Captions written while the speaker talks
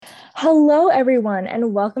Hello, everyone,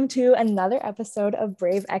 and welcome to another episode of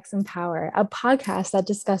Brave X Empower, a podcast that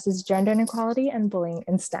discusses gender inequality and bullying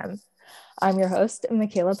in STEM. I'm your host,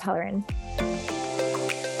 Michaela Pellerin.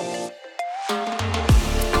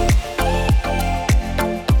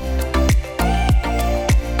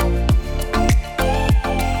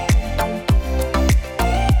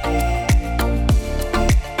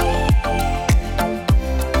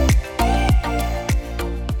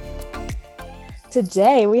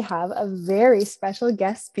 Today, we have a very special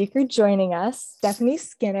guest speaker joining us. Stephanie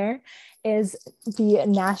Skinner is the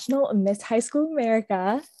National Miss High School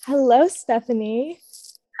America. Hello, Stephanie.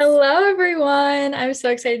 Hello, everyone. I'm so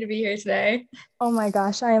excited to be here today. Oh my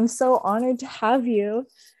gosh, I am so honored to have you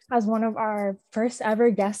as one of our first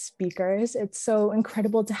ever guest speakers. It's so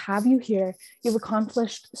incredible to have you here. You've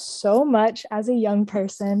accomplished so much as a young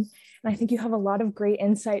person, and I think you have a lot of great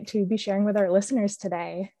insight to be sharing with our listeners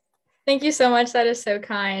today. Thank you so much. That is so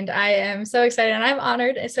kind. I am so excited and I'm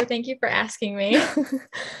honored. So thank you for asking me.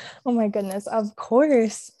 Oh my goodness, of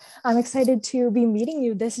course. I'm excited to be meeting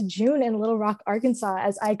you this June in Little Rock, Arkansas,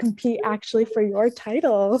 as I compete actually for your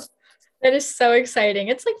title. That is so exciting.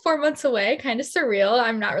 It's like 4 months away, kind of surreal.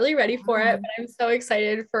 I'm not really ready for it, but I'm so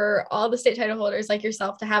excited for all the state title holders like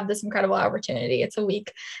yourself to have this incredible opportunity. It's a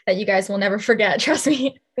week that you guys will never forget. Trust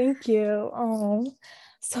me. Thank you. Oh.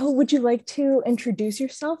 So would you like to introduce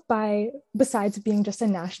yourself besides being just a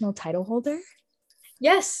national title holder?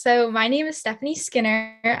 Yes, so my name is Stephanie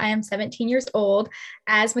Skinner. I am 17 years old.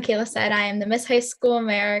 As Michaela said, I am the Miss High School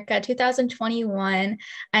America 2021.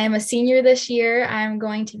 I am a senior this year. I'm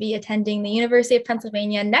going to be attending the University of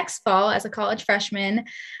Pennsylvania next fall as a college freshman.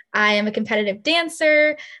 I am a competitive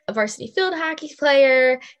dancer, a varsity field hockey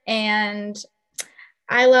player, and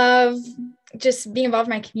I love just being involved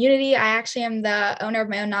in my community. I actually am the owner of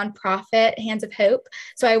my own nonprofit, Hands of Hope.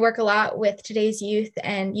 So I work a lot with today's youth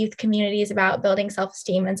and youth communities about building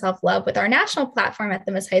self-esteem and self-love with our national platform at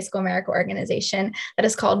the Miss High School America organization that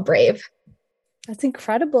is called Brave. That's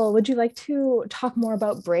incredible. Would you like to talk more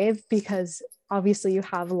about Brave? Because obviously you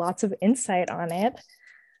have lots of insight on it.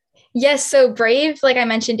 Yes, so BRAVE, like I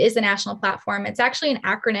mentioned, is the national platform. It's actually an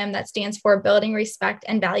acronym that stands for Building Respect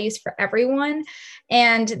and Values for Everyone.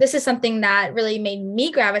 And this is something that really made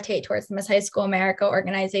me gravitate towards the Miss High School America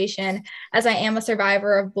organization, as I am a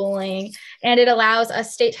survivor of bullying. And it allows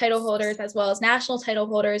us state title holders as well as national title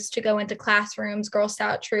holders to go into classrooms, Girl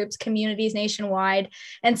Scout troops, communities nationwide,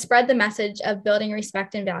 and spread the message of building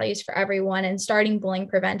respect and values for everyone and starting bullying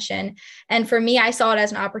prevention. And for me, I saw it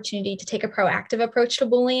as an opportunity to take a proactive approach to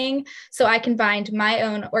bullying. So I combined my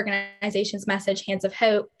own organization's message, Hands of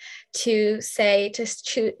Hope, to say to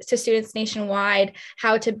students nationwide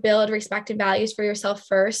how to build respect and values for yourself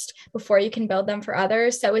first before you can build them for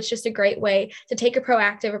others. So it's just a great way to take a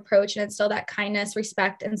proactive approach and instill that kindness,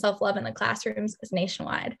 respect, and self-love in the classrooms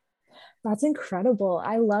nationwide. That's incredible.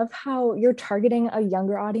 I love how you're targeting a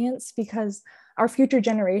younger audience because our future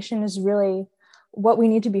generation is really what we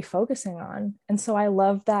need to be focusing on. And so I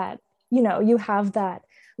love that, you have that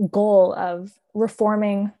goal of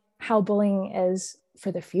reforming how bullying is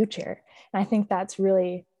for the future. And I think that's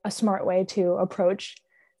really a smart way to approach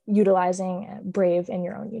utilizing Brave in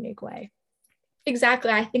your own unique way. Exactly.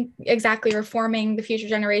 I think exactly reforming the future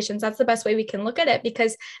generations. That's the best way we can look at it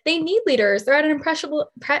because they need leaders. They're at an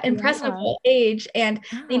impressionable age and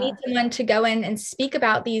they need someone to go in and speak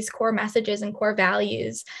about these core messages and core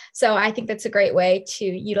values. So I think that's a great way to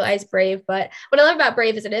utilize Brave. But what I love about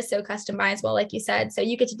Brave is it is so customizable, like you said. So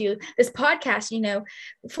you get to do this podcast,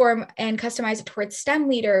 form and customize it towards STEM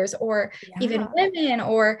leaders or even women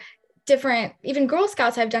or different, even Girl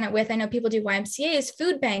Scouts I've done it with. I know people do YMCA's,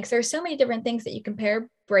 food banks. There's so many different things that you compare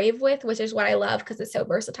Brave with, which is what I love because it's so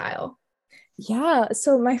versatile. Yeah.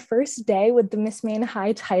 So my first day with the Miss Maine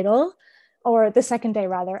High title, or the second day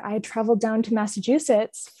rather, I traveled down to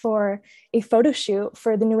Massachusetts for a photo shoot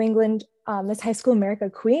for the New England Miss High School America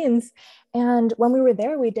Queens. And when we were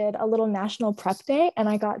there, we did a little national prep day and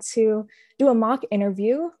I got to do a mock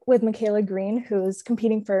interview with Michaela Green, who's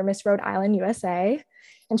competing for Miss Rhode Island, USA.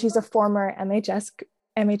 And she's a former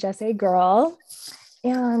MHSA girl.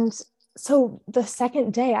 And so the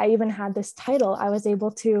second day I even had this title, I was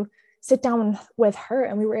able to sit down with her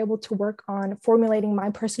and we were able to work on formulating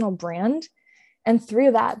my personal brand. And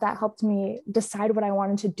through that helped me decide what I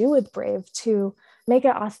wanted to do with Brave, to make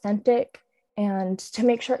it authentic and to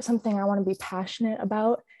make sure it's something I want to be passionate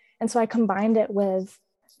about. And so I combined it with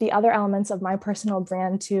the other elements of my personal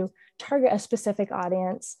brand to target a specific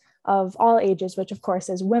audience of all ages, which of course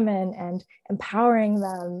is women, and empowering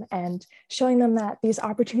them and showing them that these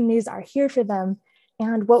opportunities are here for them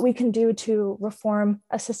and what we can do to reform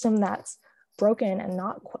a system that's broken and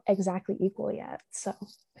not exactly equal yet. So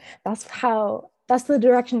that's the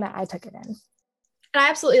direction that I took it in. And I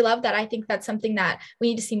absolutely love that. I think that's something that we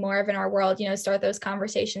need to see more of in our world, start those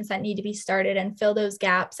conversations that need to be started and fill those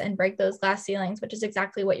gaps and break those glass ceilings, which is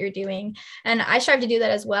exactly what you're doing. And I strive to do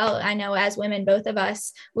that as well. I know as women, both of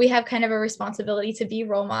us, we have kind of a responsibility to be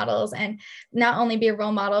role models and not only be a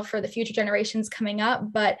role model for the future generations coming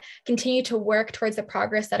up, but continue to work towards the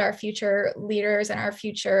progress that our future leaders and our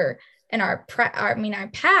future and our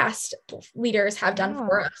past leaders have done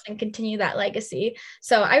for us and continue that legacy.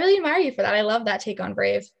 So I really admire you for that. I love that take on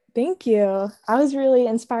Brave. Thank you. I was really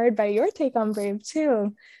inspired by your take on Brave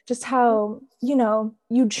too. Just how,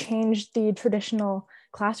 you changed the traditional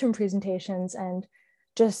classroom presentations and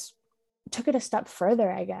just took it a step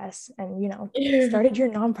further, I guess. And, started your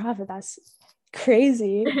nonprofit. That's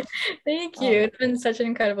crazy. Thank you. It's been such an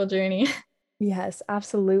incredible journey. Yes,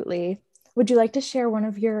 absolutely. Would you like to share one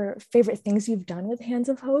of your favorite things you've done with Hands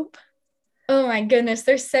of Hope? Oh my goodness,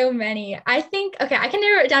 there's so many. I think, okay, I can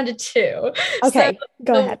narrow it down to two. Okay,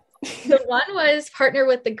 go ahead. The one was partner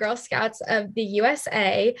with the Girl Scouts of the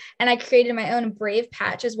USA, and I created my own Brave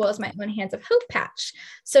patch as well as my own Hands of Hope patch.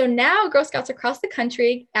 So now Girl Scouts across the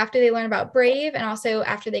country, after they learn about Brave and also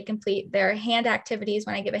after they complete their hand activities,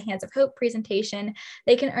 when I give a Hands of Hope presentation,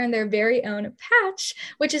 they can earn their very own patch,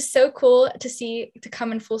 which is so cool to see to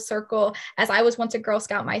come in full circle, as I was once a Girl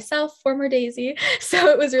Scout myself, former Daisy. So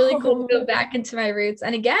it was really cool to go back into my roots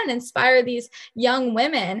and again, inspire these young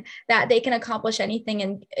women that they can accomplish anything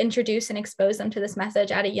and introduce and expose them to this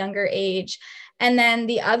message at a younger age. And then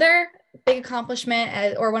the other big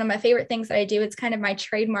accomplishment, or one of my favorite things that I do, it's kind of my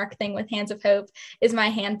trademark thing with Hands of Hope, is my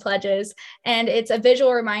hand pledges. And it's a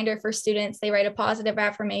visual reminder for students. They write a positive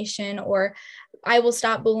affirmation, or I will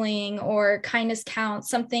stop bullying, or kindness counts,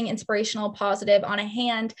 something inspirational, positive on a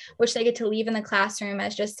hand, which they get to leave in the classroom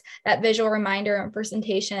as just that visual reminder and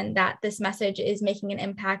presentation that this message is making an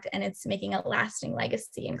impact and it's making a lasting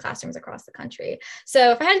legacy in classrooms across the country.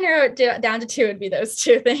 So if I had to narrow it down to two, it'd be those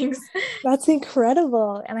two things. That's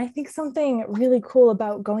incredible. And I think something really cool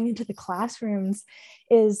about going into the classrooms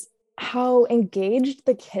is how engaged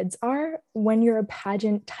the kids are when you're a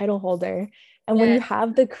pageant title holder. And when you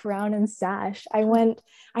have the crown and sash. I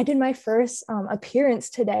did my first appearance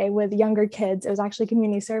today with younger kids. It was actually a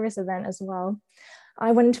community service event as well.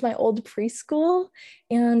 I went into my old preschool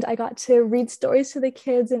and I got to read stories to the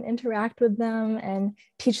kids and interact with them and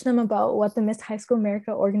teach them about what the Miss High School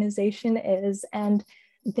America organization is. And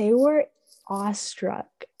they were awestruck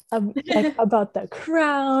about the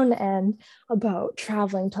crown and about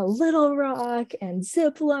traveling to Little Rock and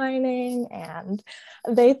zip lining, and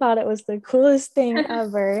they thought it was the coolest thing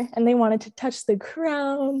ever and they wanted to touch the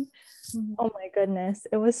crown. Oh my goodness,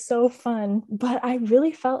 it was so fun. But I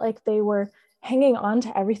really felt like they were hanging on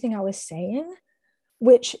to everything I was saying,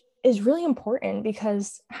 which is really important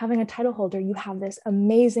because having a title holder, you have this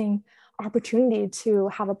amazing opportunity to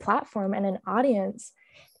have a platform and an audience,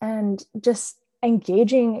 and just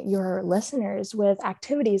engaging your listeners with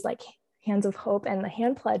activities like Hands of Hope and the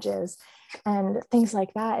hand pledges and things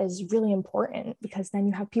like that is really important, because then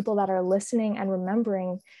you have people that are listening and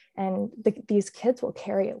remembering, and these kids will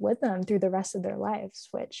carry it with them through the rest of their lives,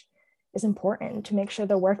 which is important to make sure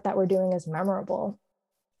the work that we're doing is memorable.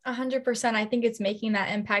 100%. I think it's making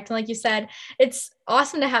that impact. And like you said, it's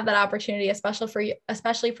awesome to have that opportunity,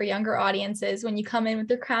 especially for younger audiences, when you come in with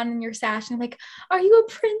your crown and your sash and like, are you a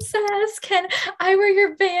princess? Can I wear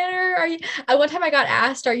your banner? Are you, one time I got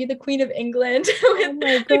asked, are you the Queen of England? Oh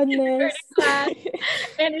my goodness.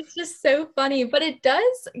 And it's just so funny, but it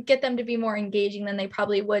does get them to be more engaging than they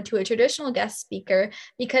probably would to a traditional guest speaker,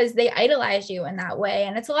 because they idolize you in that way.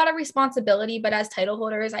 And it's a lot of responsibility, but as title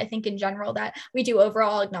holders, I think in general that we do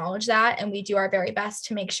overall acknowledge that, and we do our very best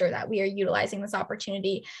to make sure that we are utilizing this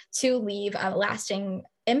opportunity to leave a lasting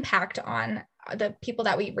impact on the people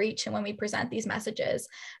that we reach and when we present these messages.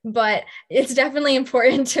 But it's definitely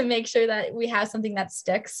important to make sure that we have something that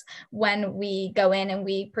sticks when we go in and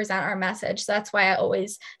we present our message. So that's why I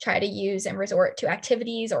always try to use and resort to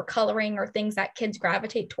activities or coloring or things that kids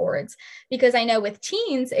gravitate towards, because I know with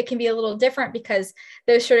teens it can be a little different, because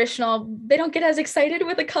those traditional, they don't get as excited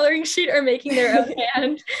with a coloring sheet or making their own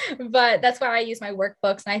hand. But that's why I use my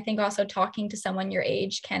workbooks. And I think also talking to someone your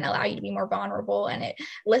age can allow you to be more vulnerable, and it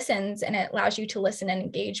listens and it allows you to listen and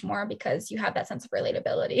engage more because you have that sense of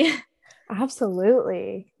relatability.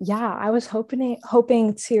 Absolutely. Yeah, I was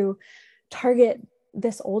hoping to target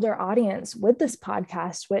this older audience with this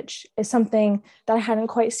podcast, which is something that I hadn't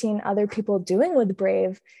quite seen other people doing with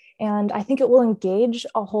Brave. And I think it will engage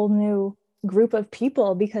a whole new group of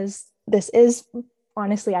people, because this is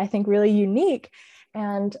honestly, I think, really unique.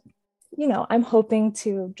 And I'm hoping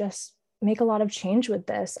to just make a lot of change with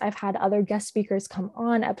this. I've had other guest speakers come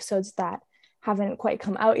on episodes that haven't quite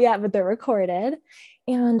come out yet, but they're recorded.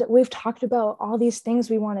 And we've talked about all these things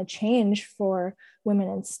we want to change for women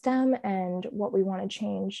in STEM and what we want to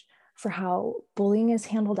change for how bullying is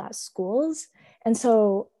handled at schools. And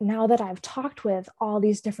so now that I've talked with all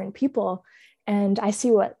these different people and I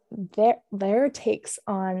see what their takes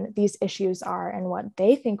on these issues are and what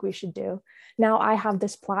they think we should do, now I have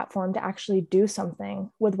this platform to actually do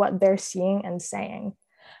something with what they're seeing and saying.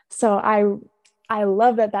 So I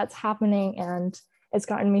love that that's happening, and it's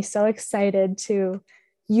gotten me so excited to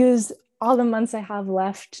use all the months I have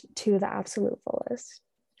left to the absolute fullest.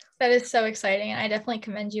 That is so exciting. And I definitely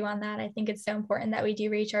commend you on that. I think it's so important that we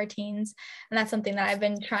do reach our teens. And that's something that I've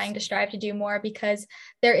been trying to strive to do more, because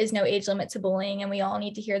there is no age limit to bullying. And we all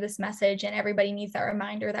need to hear this message. And everybody needs that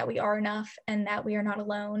reminder that we are enough and that we are not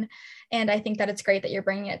alone. And I think that it's great that you're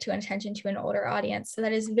bringing it to attention to an older audience. So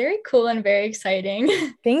that is very cool and very exciting.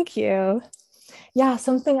 Thank you. Yeah,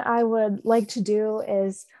 something I would like to do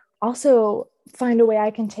is also find a way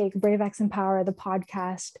I can take Brave X Empower, the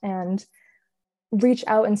podcast, and reach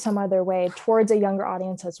out in some other way towards a younger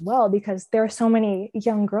audience as well, because there are so many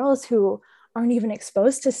young girls who aren't even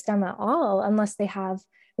exposed to STEM at all unless they have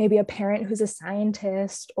maybe a parent who's a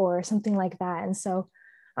scientist or something like that. And so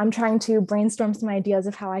I'm trying to brainstorm some ideas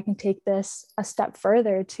of how I can take this a step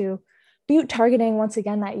further to be targeting once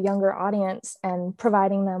again that younger audience and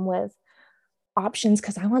providing them with options,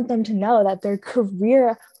 because I want them to know that their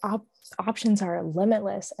career options are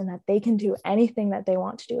limitless and that they can do anything that they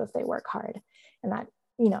want to do if they work hard, and that,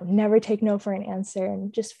 never take no for an answer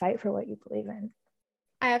and just fight for what you believe in.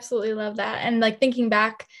 I absolutely love that. And like thinking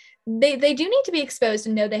back, they do need to be exposed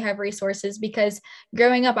and know they have resources, because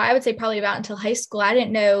growing up, I would say probably about until high school, I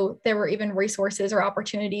didn't know there were even resources or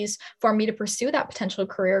opportunities for me to pursue that potential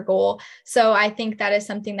career goal. So I think that is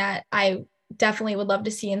something that I definitely would love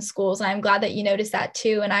to see in schools. And I'm glad that you noticed that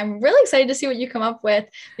too. And I'm really excited to see what you come up with,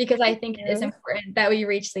 because I think it is important that we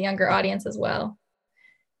reach the younger audience as well.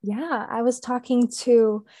 Yeah, I was talking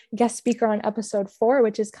to guest speaker on episode 4,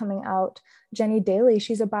 which is coming out, Jenny Daly.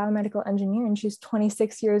 She's a biomedical engineer and she's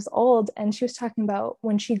 26 years old. And she was talking about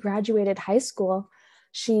when she graduated high school,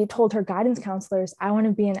 she told her guidance counselors, I want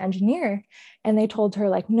to be an engineer. And they told her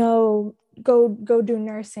like, no, go do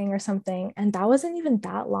nursing or something. And that wasn't even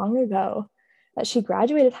that long ago that she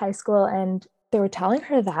graduated high school, and they were telling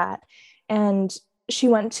her that. And she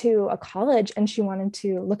went to a college and she wanted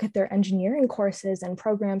to look at their engineering courses and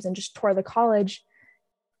programs and just tour the college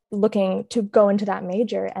looking to go into that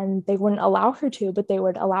major, and they wouldn't allow her to, but they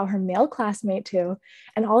would allow her male classmate to.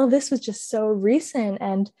 And all of this was just so recent,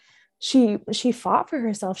 and she fought for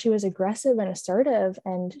herself. She was aggressive and assertive,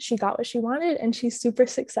 and she got what she wanted, and she's super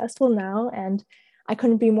successful now. And I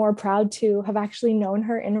couldn't be more proud to have actually known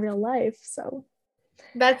her in real life. So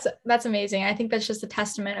that's amazing. I think that's just a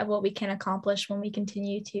testament of what we can accomplish when we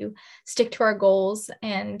continue to stick to our goals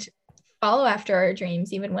and follow after our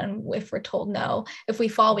dreams, even if we're told no. If we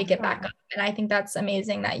fall, we get back up. And I think that's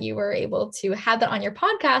amazing that you were able to have that on your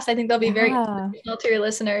podcast. I think they'll be very inspirational to your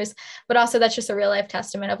listeners, but also that's just a real life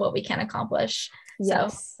testament of what we can accomplish.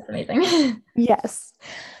 Yes. So that's amazing. Yes.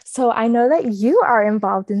 So I know that you are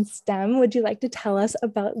involved in STEM. Would you like to tell us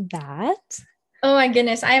about that? Oh my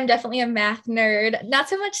goodness, I am definitely a math nerd. Not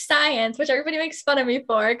so much science, which everybody makes fun of me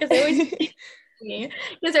for, because they always me,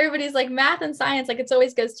 because everybody's like math and science, like it's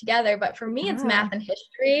always goes together. But for me, it's math and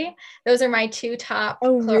history. Those are my two top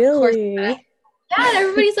really? courses. Yeah, and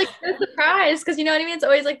everybody's like so surprised, because you know what I mean? It's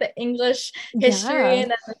always like the English history and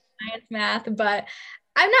then the science math, but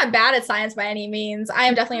I'm not bad at science by any means. I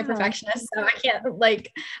am definitely a perfectionist, so I can't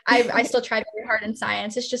like I still try very hard in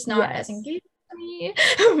science. It's just not as engaging for me.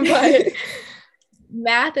 But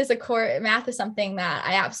math is something that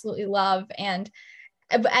I absolutely love. And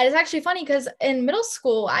it's actually funny because in middle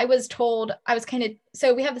school, I was told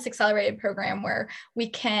so we have this accelerated program where we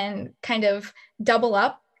can kind of double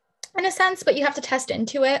up in a sense, but you have to test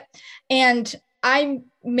into it. And I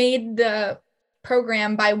made the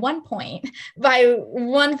program by 1 point,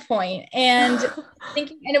 and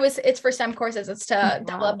thinking, and it's for STEM courses. It's to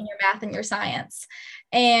double up in your math and your science.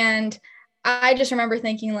 And I just remember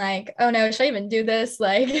thinking like, oh no, should I even do this?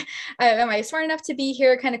 Like, am I smart enough to be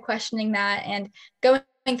here? Kind of questioning that. And going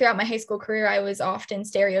throughout my high school career, I was often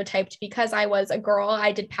stereotyped because I was a girl.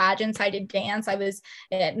 I did pageants, I did dance, I was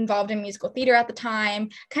involved in musical theater at the time,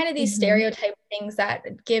 kind of these stereotype things that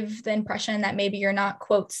give the impression that maybe you're not,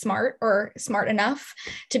 quote, smart or smart enough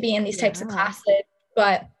to be in these types of classes.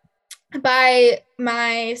 But by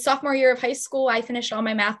my sophomore year of high school, I finished all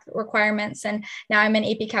my math requirements, and now I'm in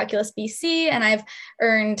AP Calculus BC, and I've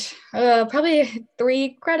earned probably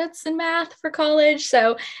 3 credits in math for college.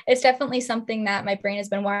 So it's definitely something that my brain has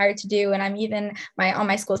been wired to do, and I'm even on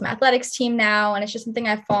my school's athletics team now, and it's just something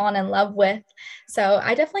I've fallen in love with. So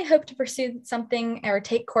I definitely hope to pursue something or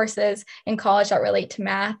take courses in college that relate to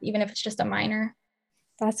math, even if it's just a minor.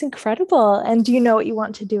 That's incredible. And do you know what you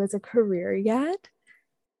want to do as a career yet?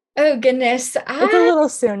 Oh goodness, It's a little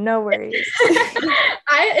soon, no worries.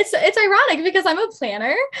 it's ironic because I'm a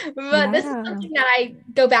planner, but this is Yeah. something that I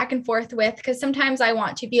go back and forth with because sometimes I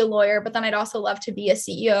want to be a lawyer, but then I'd also love to be a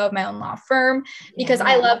CEO of my own law firm because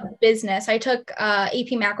I Yeah. love business. I took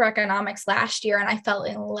AP macroeconomics last year and I fell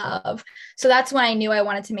in love. So that's when I knew I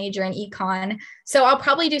wanted to major in econ. So I'll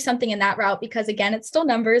probably do something in that route because again, it's still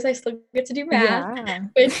numbers. I still get to do math, Yeah.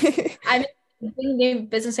 which I'm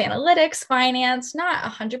business analytics, finance, not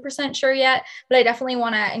 100% sure yet, but I definitely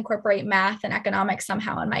want to incorporate math and economics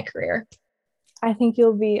somehow in my career. I think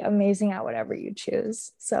you'll be amazing at whatever you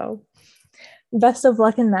choose. So, best of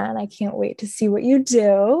luck in that. And I can't wait to see what you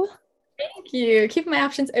do. Thank you. Keep my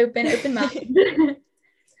options open, open mouth.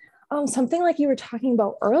 Something like you were talking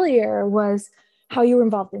about earlier was how you were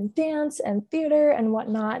involved in dance and theater and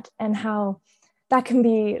whatnot, and how that can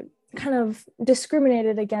be kind of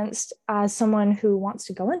discriminated against as someone who wants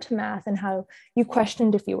to go into math, and how you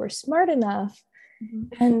questioned if you were smart enough.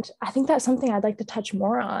 And I think that's something I'd like to touch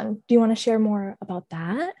more on. Do you want to share more about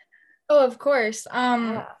that? Oh, of course.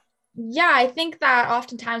 Yeah. Yeah, I think that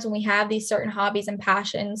oftentimes when we have these certain hobbies and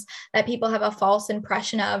passions that people have a false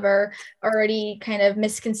impression of or already kind of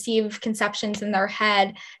misconceived conceptions in their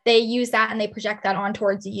head, they use that and they project that on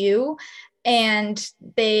towards you. And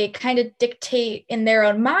they kind of dictate in their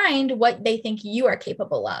own mind what they think you are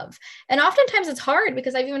capable of. And oftentimes it's hard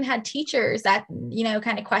because I've even had teachers that,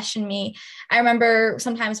 kind of question me. I remember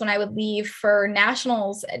sometimes when I would leave for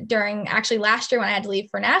nationals during actually last year when I had to leave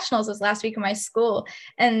for nationals was last week of my school.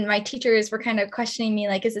 And my teachers were kind of questioning me,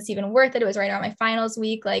 like, is this even worth it? It was right around my finals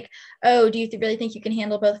week. Like, oh, do you really think you can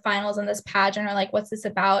handle both finals and this pageant? Or like, what's this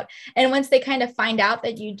about? And once they kind of find out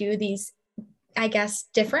that you do these I guess,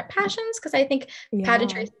 different passions, because I think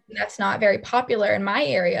pageantry Yeah. is something that's not very popular in my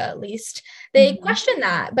area, at least. They Mhm. question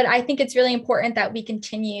that, but I think it's really important that we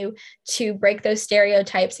continue to break those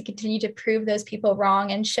stereotypes and continue to prove those people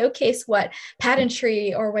wrong and showcase what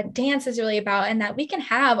pageantry or what dance is really about, and that we can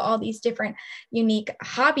have all these different unique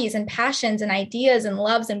hobbies and passions and ideas and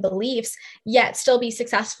loves and beliefs, yet still be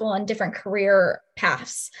successful in different career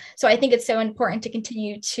paths. So I think it's so important to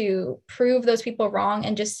continue to prove those people wrong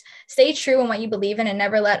and just stay true in what you believe in and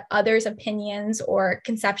never let others' opinions or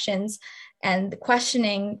conceptions and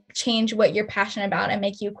questioning change what you're passionate about and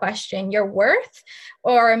make you question your worth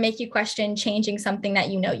or make you question changing something that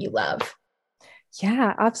you love.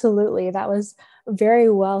 Yeah, absolutely. That was very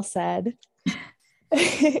well said.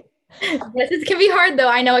 Yes, it can be hard though.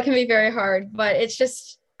 I know it can be very hard, but it's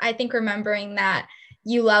just, I think, remembering that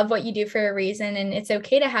you love what you do for a reason, and it's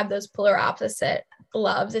okay to have those polar opposite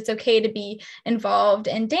loves. It's okay to be involved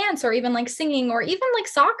in dance or even like singing or even like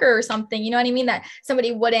soccer or something, you know what I mean? That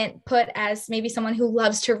somebody wouldn't put as maybe someone who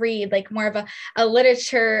loves to read, like more of a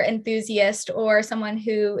literature enthusiast, or someone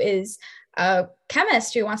who is a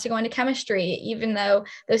chemist who wants to go into chemistry, even though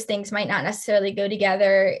those things might not necessarily go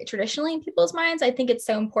together traditionally in people's minds. I think it's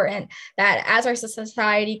so important that as our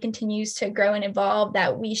society continues to grow and evolve,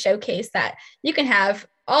 that we showcase that you can have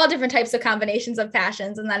all different types of combinations of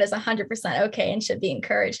passions, and that is 100% okay and should be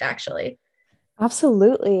encouraged, actually.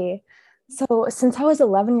 Absolutely. So, since I was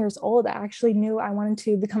 11 years old, I actually knew I wanted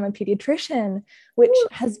to become a pediatrician, which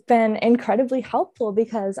has been incredibly helpful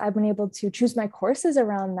because I've been able to choose my courses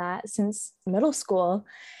around that since middle school.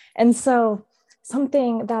 And so,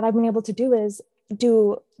 something that I've been able to do is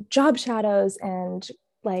do job shadows and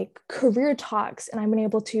like career talks. And I've been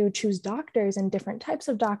able to choose doctors and different types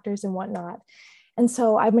of doctors and whatnot. And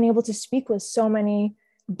so, I've been able to speak with so many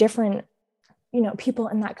different people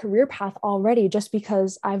in that career path already, just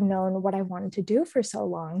because I've known what I wanted to do for so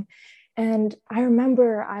long. And I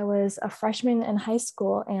remember I was a freshman in high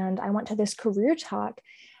school and I went to this career talk,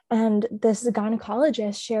 and this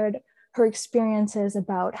gynecologist shared her experiences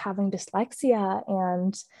about having dyslexia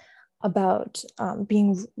and about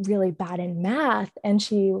being really bad in math. And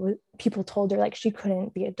people told her like she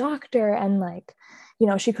couldn't be a doctor, and like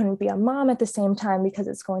she couldn't be a mom at the same time because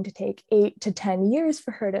it's going to take 8 to 10 years for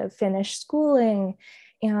her to finish schooling,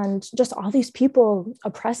 and just all these people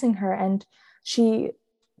oppressing her. And she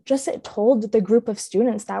just told the group of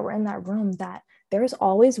students that were in that room that there's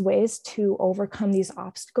always ways to overcome these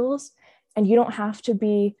obstacles, and you don't have to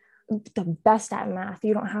be the best at math.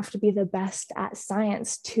 You don't have to be the best at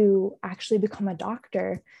science to actually become a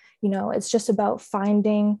doctor. It's just about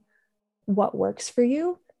finding what works for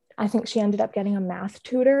you. I think she ended up getting a math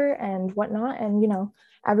tutor and whatnot. And,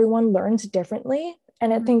 everyone learns differently.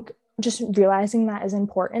 And I think just realizing that is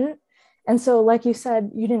important. And so, like you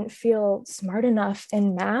said, you didn't feel smart enough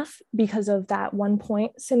in math because of that 1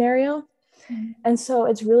 point scenario. And so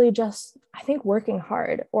it's really just, I think, working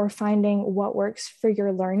hard or finding what works for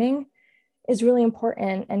your learning is really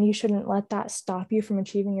important. And you shouldn't let that stop you from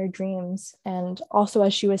achieving your dreams. And also,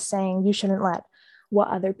 as she was saying, you shouldn't let what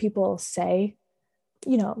other people say,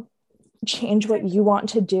 change what you want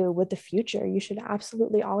to do with the future. You should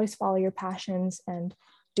absolutely always follow your passions and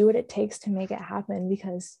do what it takes to make it happen,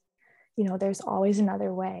 because, there's always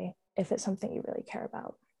another way if it's something you really care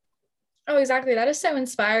about. Oh, exactly. That is so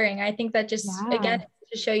inspiring. I think that just, Yeah. again,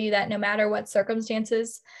 to show you that no matter what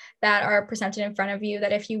circumstances that are presented in front of you,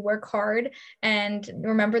 that if you work hard and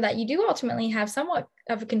remember that you do ultimately have somewhat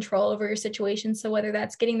of a control over your situation. So whether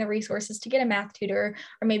that's getting the resources to get a math tutor,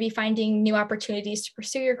 or maybe finding new opportunities to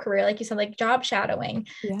pursue your career, like you said, like job shadowing,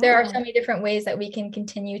 there are so many different ways that we can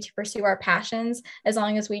continue to pursue our passions, as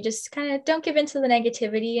long as we just kind of don't give into the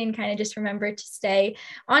negativity and kind of just remember to stay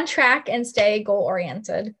on track and stay goal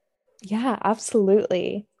oriented. Yeah,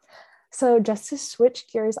 absolutely. So just to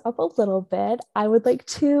switch gears up a little bit, I would like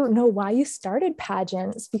to know why you started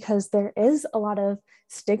pageants, because there is a lot of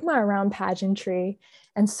stigma around pageantry.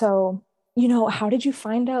 And so, how did you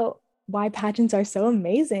find out why pageants are so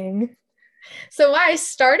amazing? So why I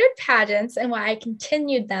started pageants and why I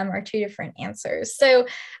continued them are two different answers. So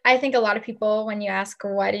I think a lot of people, when you ask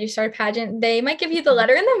why did you start a pageant, they might give you the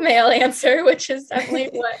letter in the mail answer, which is definitely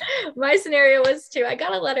what my scenario was too. I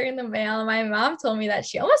got a letter in the mail. My mom told me that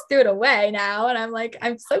she almost threw it away now. And I'm like,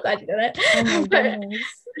 I'm so glad you did it. Oh my But goodness.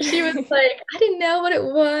 she was like, I didn't know what it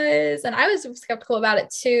was. And I was skeptical about it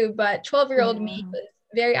too. But 12-year-old me Yeah. was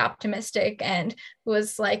very optimistic and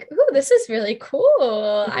was like, ooh, this is really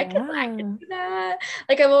cool. I could Yeah. do that.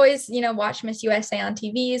 Like I've always, watched Miss USA on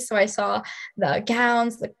TV. So I saw the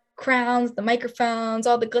gowns, the crowns, the microphones,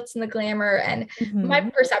 all the glitz and the glamour. And my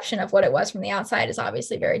Mhm. perception of what it was from the outside is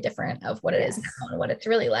obviously very different of what it is Yes. now and what it's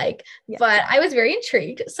really like. Yes. But I was very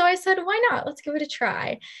intrigued. So I said, why not? Let's give it a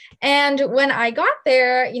try. And when I got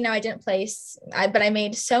there, I didn't place, but I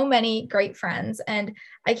made so many great friends. And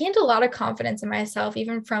I gained a lot of confidence in myself,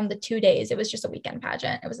 even from the 2 days. It was just a weekend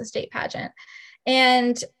pageant. It was a state pageant.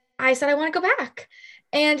 And I said, I want to go back.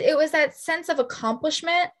 And it was that sense of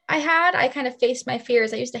accomplishment I had. I kind of faced my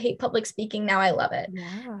fears. I used to hate public speaking. Now I love it.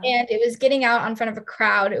 Yeah. And it was getting out in front of a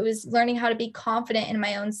crowd. It was learning how to be confident in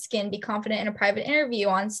my own skin, be confident in a private interview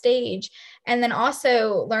on stage, and then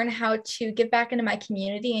also learn how to give back into my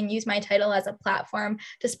community and use my title as a platform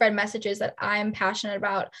to spread messages that I'm passionate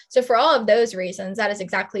about. So for all of those reasons, that is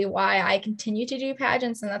exactly why I continue to do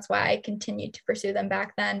pageants. And that's why I continued to pursue them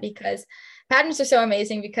back then, because pageants are so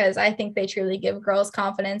amazing, because I think they truly give girls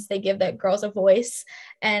confidence. They give that girls a voice,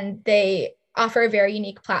 and they offer a very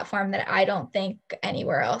unique platform that I don't think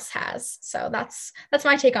anywhere else has. So that's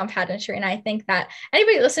my take on pageantry. And I think that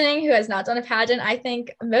anybody listening who has not done a pageant, I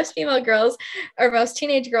think most female girls or most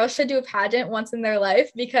teenage girls should do a pageant once in their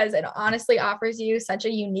life, because it honestly offers you such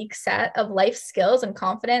a unique set of life skills and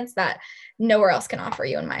confidence that nowhere else can offer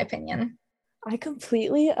you, in my opinion. I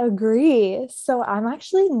completely agree. So I'm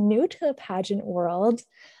actually new to the pageant world.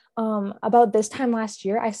 About this time last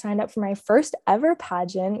year, I signed up for my first ever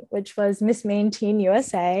pageant, which was Miss Maine Teen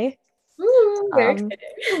USA. Ooh, very Um,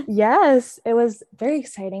 exciting. yes, it was very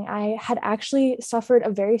exciting. I had actually suffered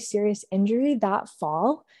a very serious injury that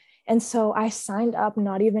fall. And so I signed up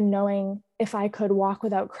not even knowing if I could walk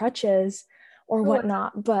without crutches or Oh,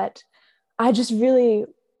 whatnot. But I just really,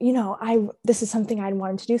 this is something I'd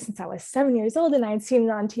wanted to do since I was 7 years old, and I'd seen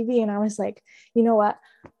it on TV, and I was like, you know what?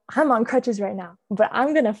 I'm on crutches right now, but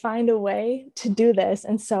I'm going to find a way to do this.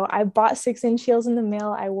 And so I bought 6-inch heels in the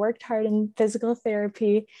mail. I worked hard in physical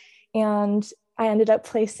therapy, and I ended up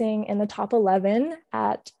placing in the top 11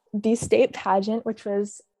 at the state pageant, which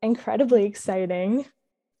was incredibly exciting.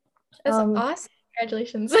 that's awesome.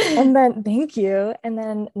 Congratulations. And then thank you. And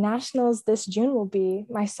then nationals this June will be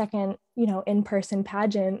my second, in-person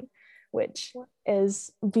pageant, which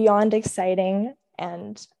is beyond exciting.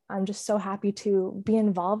 And I'm just so happy to be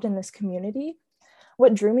involved in this community.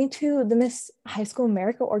 What drew me to the Miss High School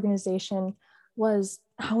America organization was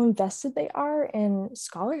how invested they are in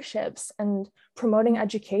scholarships and promoting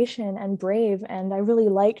education and Brave. And I really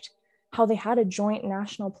liked how they had a joint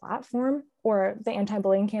national platform, or the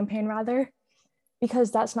anti-bullying campaign rather,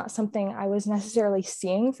 because that's not something I was necessarily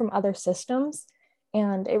seeing from other systems.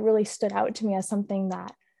 And it really stood out to me as something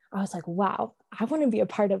that I was like, wow, I want to be a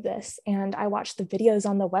part of this. And I watched the videos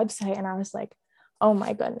on the website and I was like, oh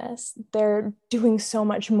my goodness, they're doing so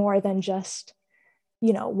much more than just,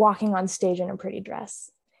 walking on stage in a pretty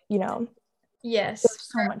dress. Yes. There's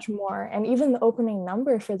so much more. And even the opening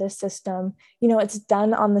number for this system, it's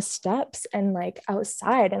done on the steps and like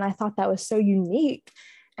outside. And I thought that was so unique.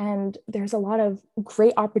 And there's a lot of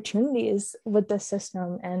great opportunities with this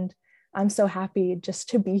system. And I'm so happy just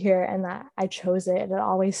to be here and that I chose it. It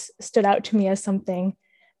always stood out to me as something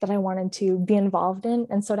that I wanted to be involved in.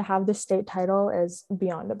 And so to have the state title is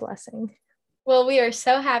beyond a blessing. Well, we are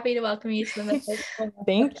so happy to welcome you to the Myth.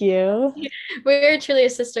 Thank you. We're truly a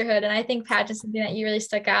sisterhood. And I think pageant, something that you really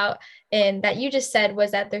stuck out and that you just said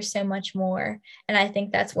was that there's so much more. And I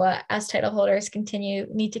think that's what as title holders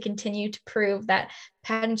need to continue to prove, that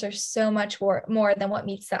pageants are so much more than what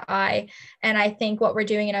meets the eye. And I think what we're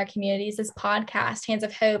doing in our communities, this podcast, Hands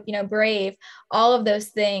of Hope, Brave, all of those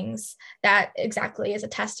things, that exactly is a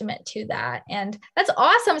testament to that. And that's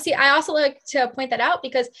awesome. See, I also like to point that out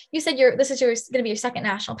because you said this is going to be your second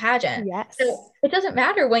national pageant. Yes. So it doesn't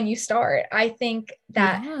matter when you start. I think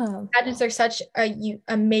that pageants are such a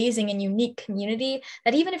amazing and unique community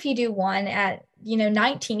that even if you do one at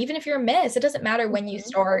 19, even if you're a miss, it doesn't matter when you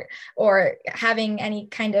start or having any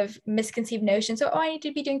kind of misconceived notion. So, I need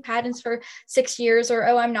to be doing pageants for 6 years, or,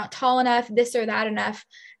 I'm not tall enough, this or that enough.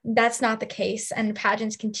 That's not the case. And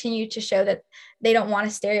pageants continue to show that they don't want a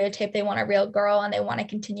stereotype. They want a real girl, and they want to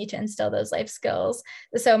continue to instill those life skills.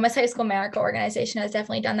 So Miss High School America organization has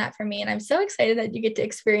definitely done that for me. And I'm so excited that you get to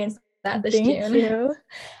experience that this June. Thank you.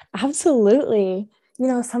 Absolutely.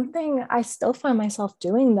 Something I still find myself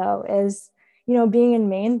doing though is, being in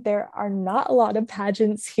Maine, there are not a lot of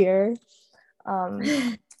pageants here.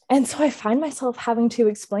 And so I find myself having to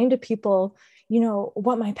explain to people,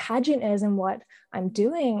 what my pageant is and what I'm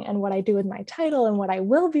doing and what I do with my title and what I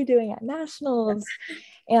will be doing at nationals.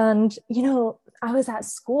 And, I was at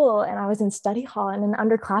school and I was in study hall and an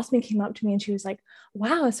underclassman came up to me and she was like,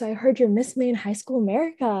 wow, so I heard you're Miss Maine High School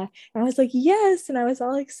America. And I was like, yes. And I was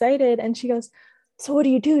all excited. And she goes, so what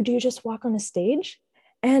do? Do you just walk on a stage?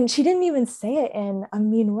 And she didn't even say it in a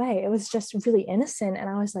mean way. It was just really innocent. And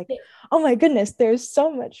I was like, oh my goodness, there's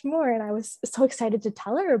so much more. And I was so excited to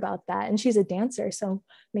tell her about that. And she's a dancer, so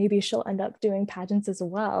maybe she'll end up doing pageants as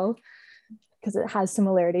well, because it has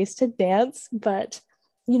similarities to dance. But,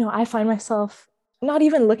 I find myself not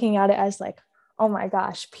even looking at it as like, oh my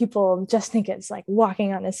gosh, people just think it's like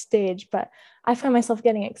walking on a stage. But I find myself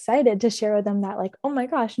getting excited to share with them that like, oh my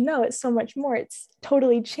gosh, no, it's so much more. It's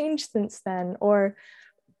totally changed since then. Or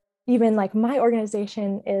even like my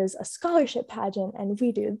organization is a scholarship pageant and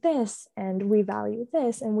we do this and we value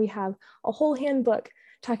this. And we have a whole handbook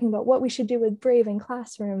talking about what we should do with Brave in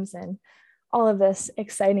classrooms and all of this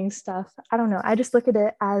exciting stuff. I don't know. I just look at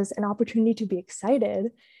it as an opportunity to be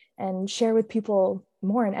excited and share with people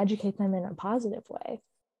more and educate them in a positive way.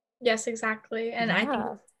 Yes, exactly. And I think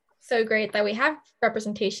so great that we have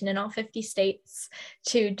representation in all 50 states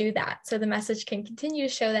to do that. So the message can continue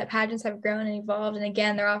to show that pageants have grown and evolved. And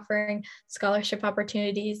again, they're offering scholarship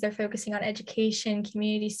opportunities. They're focusing on education,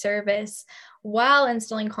 community service, while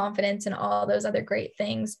instilling confidence and all those other great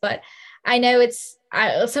things. But I know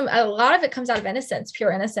a lot of it comes out of innocence,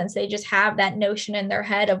 pure innocence. They just have that notion in their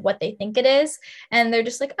head of what they think it is. And they're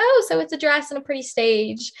just like, oh, so it's a dress and a pretty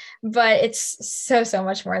stage, but it's so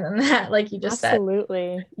much more than that. Like you just said.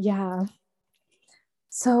 Absolutely. Yeah.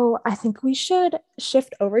 So I think we should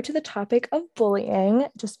shift over to the topic of bullying,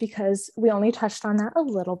 just because we only touched on that a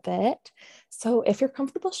little bit. So if you're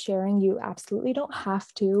comfortable sharing, you absolutely don't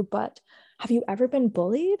have to, but have you ever been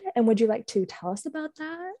bullied? And would you like to tell us about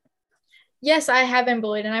that? Yes, I have been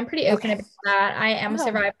bullied, and I'm pretty open about that. I am a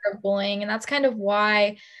survivor of bullying, and that's kind of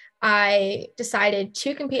why I decided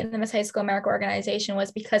to compete in the Miss High School America organization,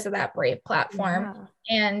 was because of that Brave platform,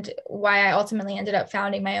 and why I ultimately ended up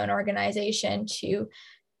founding my own organization to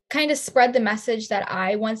kind of spread the message that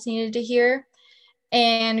I once needed to hear.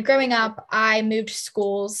 And growing up, I moved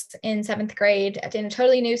schools in 7th grade in a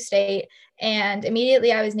totally new state, and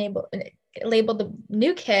immediately I was labeled the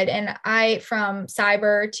new kid. And from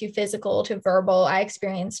cyber to physical to verbal, I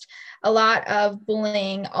experienced a lot of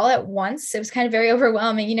bullying all at once. It was kind of very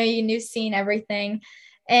overwhelming. You knew seeing everything.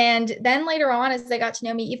 And then later on, as they got to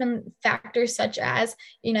know me, even factors such as,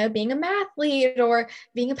 being a math lead or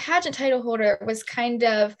being a pageant title holder was kind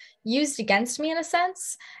of used against me in a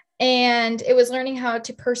sense. And it was learning how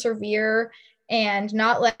to persevere and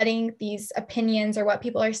not letting these opinions or what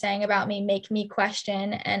people are saying about me make me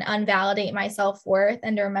question and unvalidate my self-worth,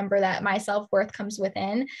 and to remember that my self-worth comes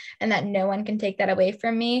within and that no one can take that away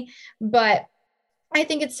from me. But I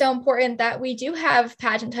think it's so important that we do have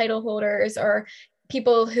pageant title holders or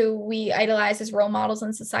people who we idolize as role models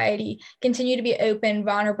in society continue to be open,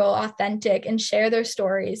 vulnerable, authentic, and share their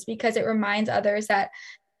stories, because it reminds others that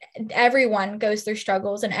everyone goes through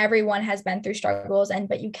struggles and everyone has been through struggles, and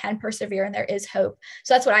but you can persevere and there is hope.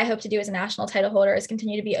 So that's what I hope to do as a national title holder, is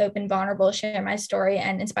continue to be open, vulnerable, share my story,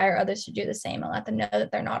 and inspire others to do the same and let them know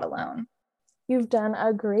that they're not alone. You've done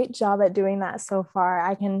a great job at doing that so far.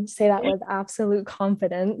 I can say that with absolute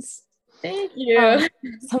confidence. Thank you.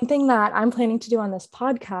 Something that I'm planning to do on this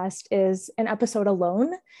podcast is an episode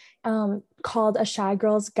alone, called A Shy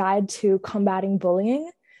Girl's Guide to Combating Bullying.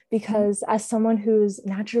 Because as someone who's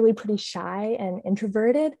naturally pretty shy and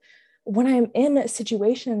introverted, when I'm in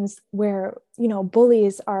situations where,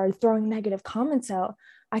 bullies are throwing negative comments out,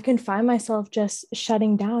 I can find myself just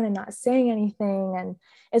shutting down and not saying anything. And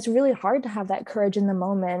it's really hard to have that courage in the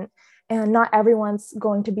moment. And not everyone's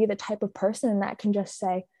going to be the type of person that can just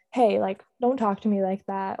say, hey, like, don't talk to me like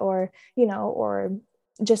that, or, or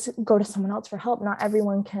just go to someone else for help. Not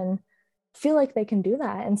everyone can feel like they can do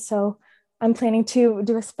that. And so I'm planning to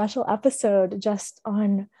do a special episode just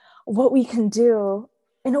on what we can do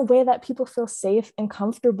in a way that people feel safe and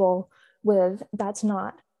comfortable with, that's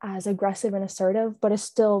not as aggressive and assertive, but is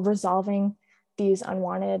still resolving these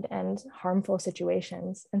unwanted and harmful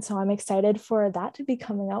situations. And so I'm excited for that to be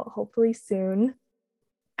coming out hopefully soon.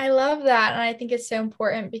 I love that. And I think it's so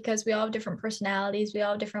important because we all have different personalities. We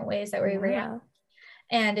all have different ways that we react.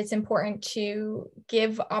 And it's important to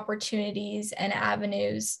give opportunities and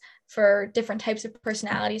avenues for different types of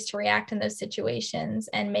personalities to react in those situations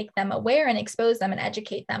and make them aware and expose them and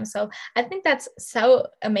educate them. So I think that's so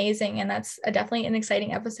amazing. And that's definitely an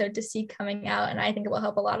exciting episode to see coming out. And I think it will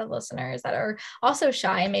help a lot of listeners that are also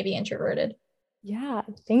shy and maybe introverted. Yeah,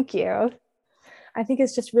 thank you. I think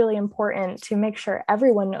it's just really important to make sure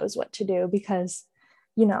everyone knows what to do, because,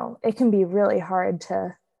 it can be really hard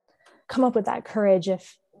to come up with that courage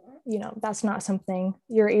if, that's not something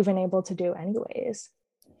you're even able to do anyways.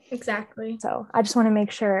 Exactly. So I just want to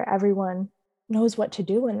make sure everyone knows what to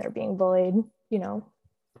do when they're being bullied, I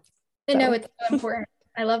know it's so important.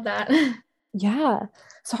 I love that. Yeah.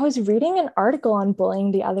 So I was reading an article on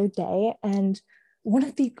bullying the other day, and one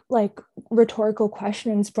of the rhetorical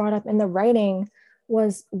questions brought up in the writing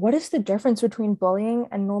was, what is the difference between bullying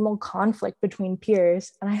and normal conflict between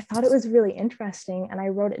peers? And I thought it was really interesting, and I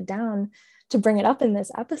wrote it down to bring it up in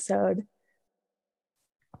this episode.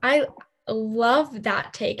 I love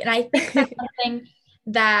that take. And I think that's something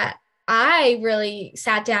that I really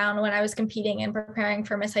sat down when I was competing and preparing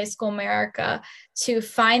for Miss High School America to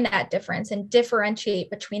find that difference and differentiate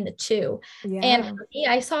between the two. Yeah. And for me,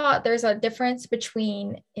 I saw there's a difference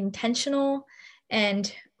between intentional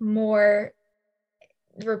and more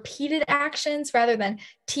repeated actions rather than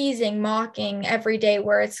teasing, mocking every day,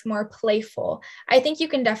 where it's more playful. I think you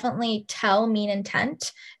can definitely tell mean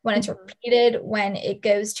intent when it's repeated, when it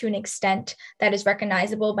goes to an extent that is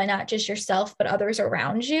recognizable by not just yourself, but others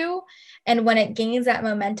around you. And when it gains that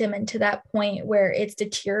momentum into that point where it's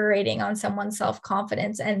deteriorating on someone's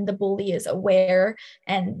self-confidence and the bully is aware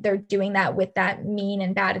and they're doing that with that mean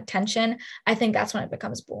and bad intention, I think that's when it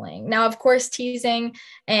becomes bullying. Now, of course, teasing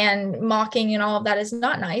and mocking and all of that is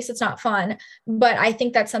not nice. It's not fun, but I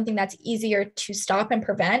think that's something that's easier to stop and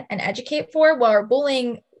prevent and educate for, while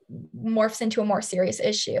bullying morphs into a more serious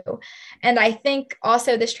issue. And I think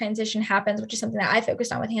also this transition happens, which is something that I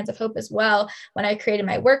focused on with Hands of Hope as well, when I created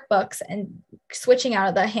my workbooks and switching out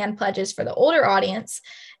of the hand pledges for the older audience.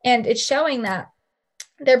 And it's showing that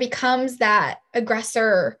there becomes that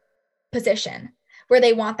aggressor position where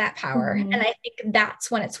they want that power. And I think that's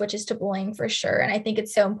when it switches to bullying for sure. And I think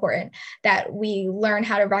it's so important that we learn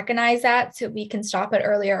how to recognize that so we can stop it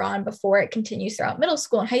earlier on before it continues throughout middle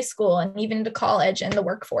school and high school and even into college and the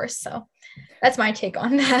workforce. So that's my take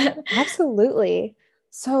on that. Absolutely.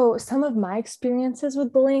 So some of my experiences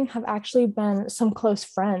with bullying have actually been some close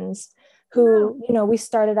friends who, we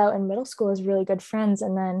started out in middle school as really good friends.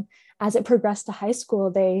 And then as it progressed to high school,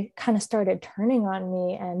 they kind of started turning on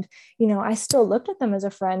me. And, I still looked at them as a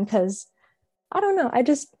friend because I don't know,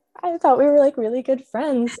 I thought we were really good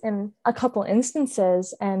friends in a couple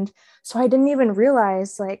instances. And so I didn't even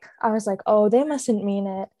realize, I was like, oh, they mustn't mean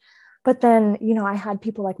it. But then, I had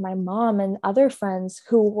people like my mom and other friends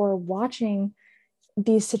who were watching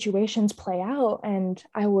these situations play out, and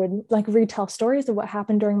I would retell stories of what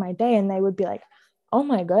happened during my day, and they would be like, oh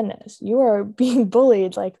my goodness, you are being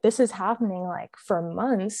bullied, this is happening for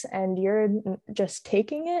months and you're just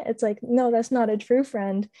taking it. It's like, no, that's not a true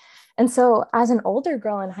friend. And so as an older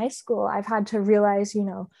girl in high school, I've had to realize,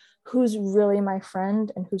 who's really my friend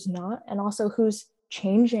and who's not, and also who's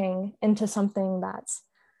changing into something that's,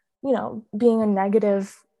 being a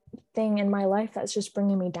negative thing in my life that's just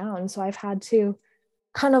bringing me down. So I've had to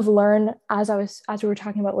kind of learn as we were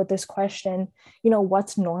talking about with this question,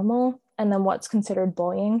 what's normal and then what's considered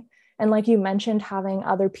bullying. And like you mentioned, having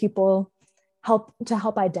other people help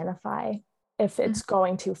identify if it's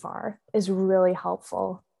going too far is really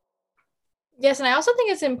helpful. Yes, and I also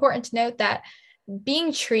think it's important to note that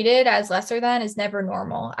being treated as lesser than is never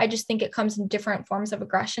normal. I just think it comes in different forms of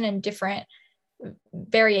aggression and different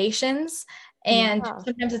variations. And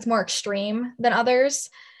sometimes it's more extreme than others.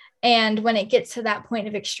 And when it gets to that point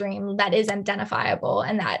of extreme, that is identifiable.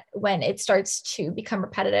 And that when it starts to become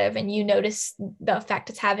repetitive and you notice the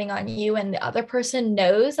effect it's having on you, and the other person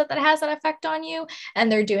knows that has that effect on you,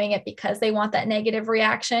 and they're doing it because they want that negative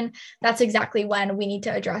reaction, that's exactly when we need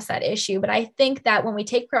to address that issue. But I think that when we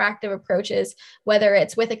take proactive approaches, whether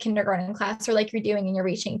it's with a kindergarten class or like you're doing and you're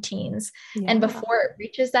reaching teens, and before it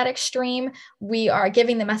reaches that extreme, we are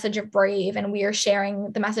giving the message of brave, and we are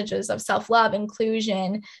sharing the messages of self-love,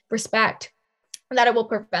 inclusion, respect, that it will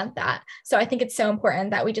prevent that. So I think it's so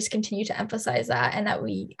important that we just continue to emphasize that, and that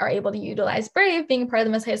we are able to utilize Brave, being part of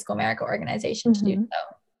the Miss High School America organization, to do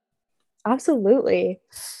so. Absolutely.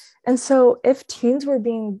 And so if teens were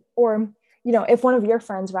being, or, if one of your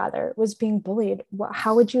friends rather was being bullied,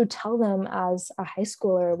 how would you tell them as a high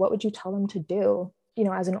schooler? What would you tell them to do,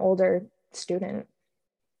 as an older student?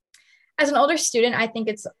 As an older student, I think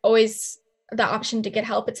it's always the option to get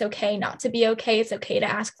help. It's okay not to be okay. It's okay to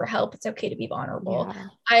ask for help. It's okay to be vulnerable. Yeah.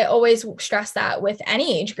 I always stress that with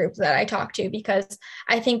any age group that I talk to, because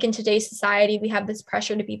I think in today's society, we have this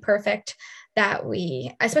pressure to be perfect, that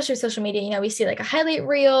we, especially with social media, we see like a highlight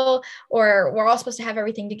reel, or we're all supposed to have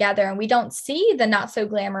everything together, and we don't see the not so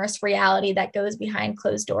glamorous reality that goes behind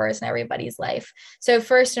closed doors in everybody's life. So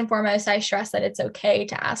first and foremost, I stress that it's okay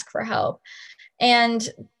to ask for help. And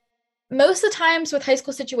most of the times with high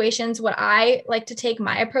school situations, what I like to take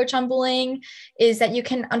my approach on bullying is that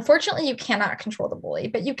unfortunately, you cannot control the bully,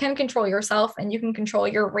 but you can control yourself and you can control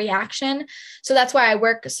your reaction. So that's why I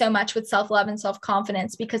work so much with self-love and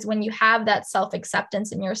self-confidence, because when you have that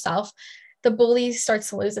self-acceptance in yourself, the bully starts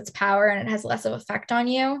to lose its power and it has less of effect on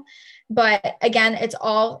you. But again,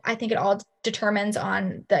 I think it all determines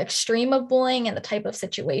on the extreme of bullying and the type of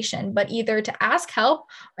situation, but either to ask help,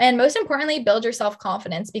 and most importantly, build your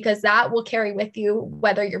self-confidence, because that will carry with you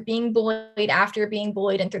whether you're being bullied, after you're being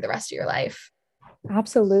bullied, and through the rest of your life.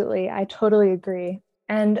 Absolutely. I totally agree.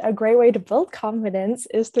 And a great way to build confidence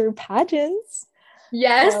is through pageants.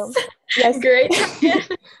 Yes. Yes. Great.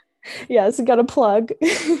 Yes, got a plug.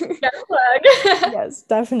 Yes,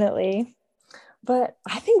 definitely. But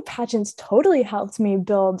I think pageants totally helped me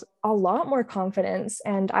build a lot more confidence.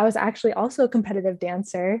 And I was actually also a competitive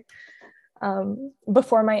dancer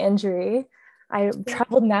before my injury. I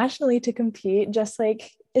traveled nationally to compete, just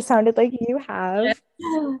like it sounded like you have.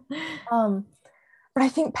 But I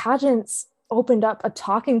think pageants opened up a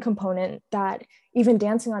talking component that even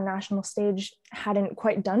dancing on national stage hadn't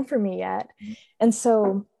quite done for me yet. And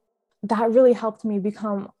so that really helped me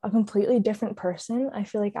become a completely different person. I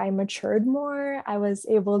feel like I matured more. I was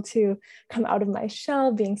able to come out of my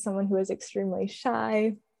shell, being someone who is extremely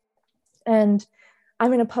shy. And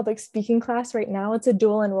I'm in a public speaking class right now. It's a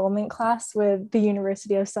dual enrollment class with the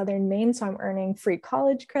University of Southern Maine. So I'm earning free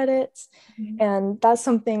college credits. And that's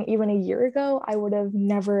something even a year ago, I would have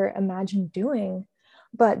never imagined doing.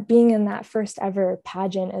 But being in that first ever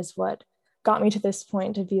pageant is what got me to this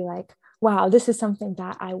point to be like, wow, this is something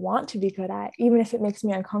that I want to be good at, even if it makes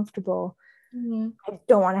me uncomfortable. I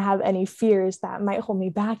don't want to have any fears that might hold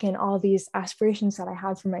me back in all these aspirations that I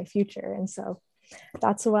have for my future. And so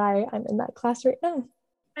that's why I'm in that class right now.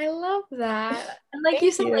 I love that. And like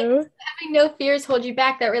you said, like having no fears hold you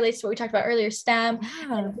back. That relates to what we talked about earlier, STEM,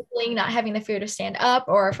 and not having the fear to stand up,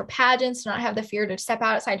 or for pageants, to not have the fear to step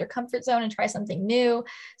outside your comfort zone and try something new.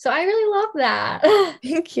 So I really love that.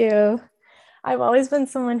 Thank you. I've always been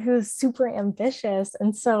someone who's super ambitious.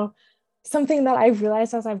 And so something that I've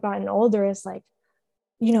realized as I've gotten older is like,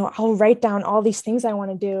 I'll write down all these things I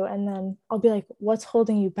want to do. And then I'll be like, what's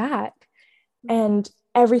holding you back? And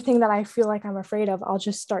everything that I feel like I'm afraid of, I'll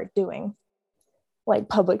just start doing, like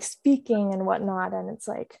public speaking and whatnot. And it's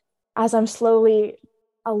like, as I'm slowly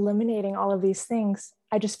eliminating all of these things,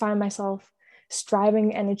 I just find myself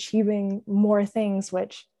striving and achieving more things,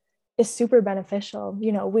 which is super beneficial.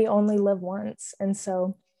 We only live once. And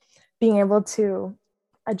so being able to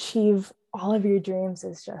achieve all of your dreams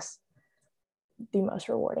is just the most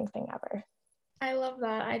rewarding thing ever. I love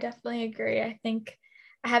that. I definitely agree. I think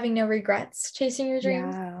having no regrets chasing your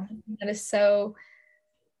dreams, that is so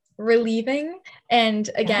relieving, and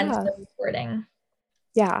again, so rewarding.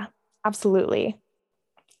 Yeah, absolutely.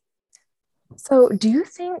 So, do you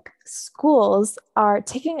think schools are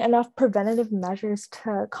taking enough preventative measures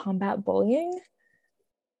to combat bullying?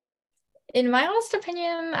 In my honest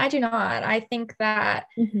opinion, I do not. I think that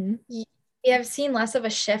Hmm. we have seen less of a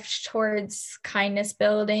shift towards kindness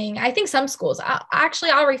building. I think some schools, I'll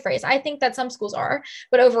rephrase. I think that some schools are,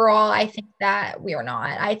 but overall, I think that we are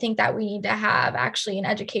not. I think that we need to have actually an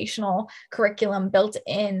educational curriculum built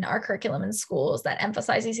in our curriculum in schools that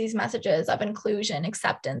emphasizes these messages of inclusion,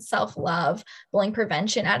 acceptance, self love, bullying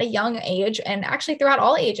prevention at a young age, and actually throughout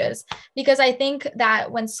all ages. Because I think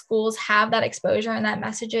that when schools have that exposure and that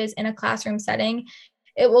messages in a classroom setting,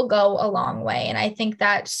 it will go a long way. And I think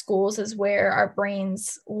that schools is where our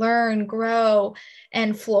brains learn, grow,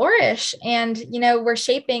 and flourish. And, we're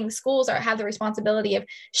shaping schools are have the responsibility of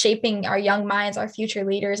shaping our young minds, our future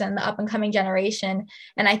leaders, and the up and coming generation.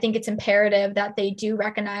 And I think it's imperative that they do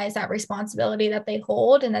recognize that responsibility that they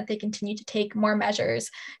hold and that they continue to take more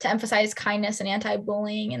measures to emphasize kindness and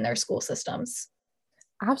anti-bullying in their school systems.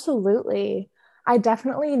 Absolutely. I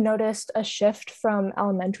definitely noticed a shift from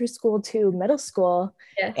elementary school to middle school.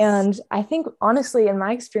 Yes. And I think, honestly, in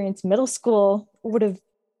my experience, middle school would have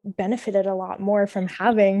benefited a lot more from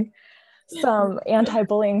having some anti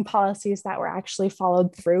bullying policies that were actually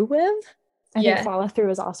followed through with. I think Yeah. follow through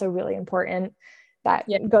is also really important. That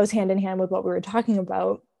Yeah. goes hand in hand with what we were talking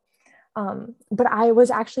about. But I was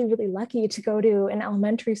actually really lucky to go to an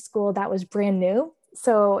elementary school that was brand new.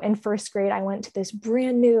 So in first grade, I went to this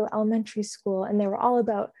brand new elementary school, and they were all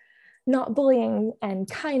about not bullying and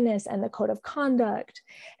kindness and the code of conduct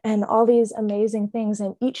and all these amazing things.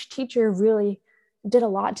 And each teacher really did a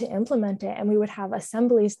lot to implement it. And we would have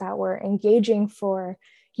assemblies that were engaging for,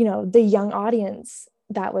 the young audience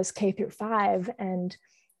that was K through 5. And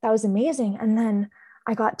that was amazing. And then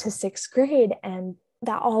I got to sixth grade and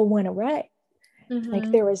that all went away. Like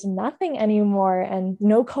Mm-hmm. there was nothing anymore and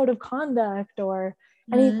no code of conduct or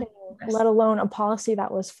Mm-hmm. anything, let alone a policy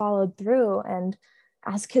that was followed through. And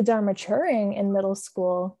as kids are maturing in middle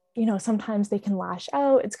school, sometimes they can lash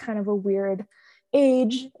out. It's kind of a weird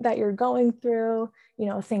age that you're going through.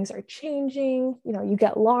 Things are changing. You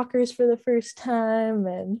get lockers for the first time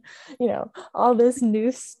and, all this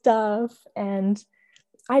new stuff. And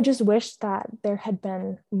I just wish that there had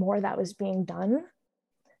been more that was being done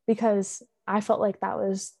because I felt like that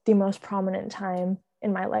was the most prominent time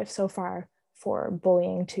in my life so far for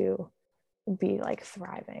bullying to be like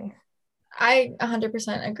thriving. I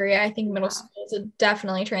 100% agree. I think middle Yeah. school is a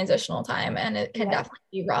definitely transitional time and it can Yeah. definitely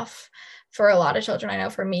be rough for a lot of children. I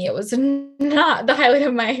know for me, it was not the highlight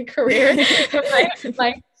of my career,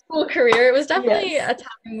 my school career. It was definitely Yes. a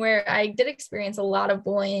time where I did experience a lot of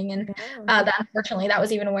bullying. And Yeah. that unfortunately, that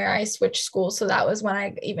was even where I switched schools. So that was when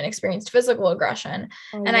I even experienced physical aggression.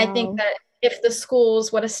 Oh, And I think wow. that if the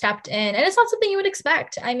schools would have stepped in, and it's not something you would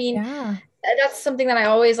expect. I mean, Yeah. that's something that I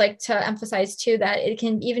always like to emphasize too, that it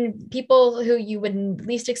can even people who you would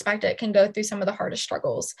least expect it can go through some of the hardest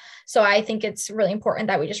struggles. So I think it's really important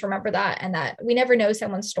that we just remember that and that we never know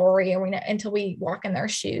someone's story or until we walk in their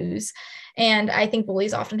shoes. And I think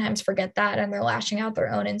bullies oftentimes forget that and they're lashing out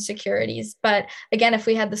their own insecurities. But again, if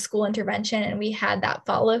we had the school intervention and we had that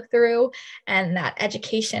follow through and that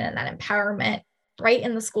education and that empowerment right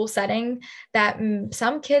in the school setting that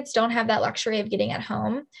some kids don't have that luxury of getting at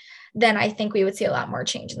home, then I think we would see a lot more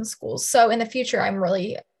change in schools. So in the future, I'm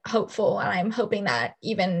really hopeful and I'm hoping that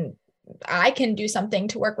even I can do something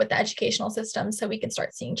to work with the educational system so we can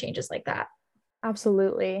start seeing changes like that.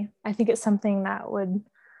 Absolutely. I think it's something that would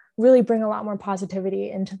really bring a lot more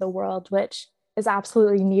positivity into the world, which is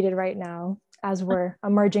absolutely needed right now as we're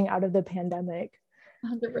emerging out of the pandemic.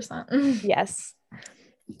 100%. Yes.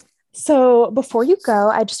 So before you go,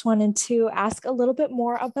 I just wanted to ask a little bit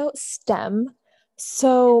more about STEM.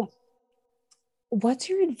 So, what's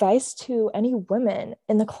your advice to any women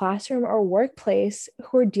in the classroom or workplace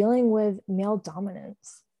who are dealing with male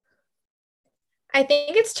dominance? I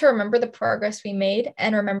think it's to remember the progress we made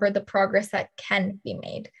and remember the progress that can be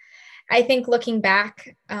made. I think looking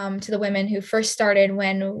back to the women who first started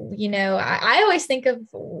when, I always think of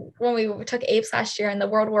when we took APES last year and the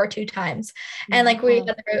World War II times. And like we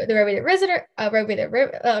Yeah. had the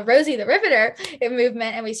Rosie the Riveter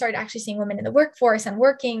movement, and we started actually seeing women in the workforce and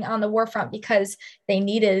working on the war front because they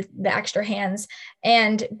needed the extra hands.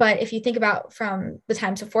 But if you think about from the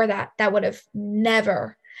times before that, that would have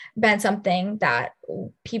never been something that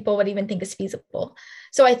people would even think is feasible.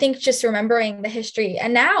 So I think just remembering the history,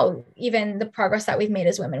 and now even the progress that we've made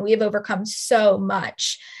as women, we have overcome so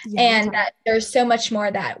much, and that there's so much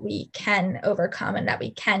more that we can overcome and that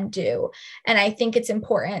we can do. And I think it's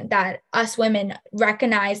important that us women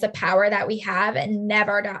recognize the power that we have and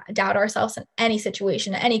never doubt ourselves in any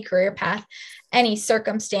situation, any career path, any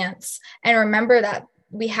circumstance, and remember that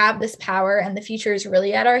we have this power and the future is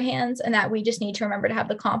really at our hands, and that we just need to remember to have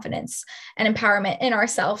the confidence and empowerment in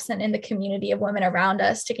ourselves and in the community of women around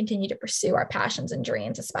us to continue to pursue our passions and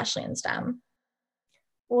dreams, especially in STEM.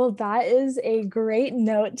 Well, that is a great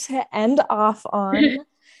note to end off on.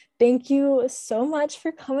 Thank you so much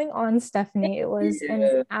for coming on, Stephanie. It was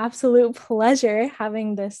an absolute pleasure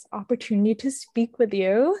having this opportunity to speak with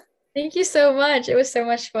you. Thank you so much. It was so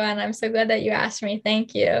much fun. I'm so glad that you asked me.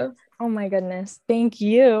 Thank you. Oh my goodness. Thank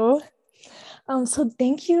you. So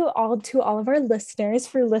thank you all to all of our listeners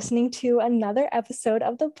for listening to another episode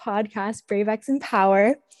of the podcast, Brave X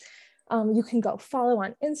Empower. You can go follow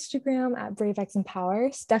on Instagram at Brave X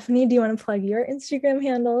Empower. Stephanie, do you want to plug your Instagram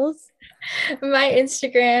handles? My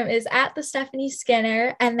Instagram is at the Stephanie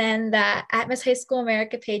Skinner, and then the at Miss High School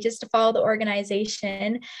America page is to follow the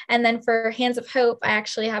organization. And then for Hands of Hope, I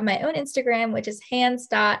actually have my own Instagram, which is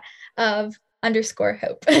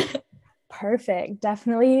hands.of_hope. Perfect.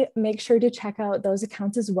 Definitely make sure to check out those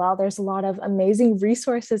accounts as well. There's a lot of amazing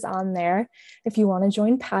resources on there. If you want to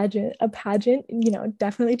join a pageant,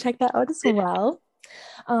 definitely check that out as well.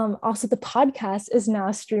 Also, the podcast is now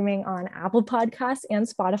streaming on Apple Podcasts and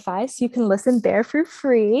Spotify, so you can listen there for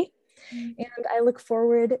free. And I look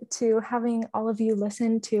forward to having all of you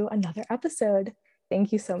listen to another episode.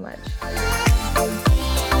 Thank you so much.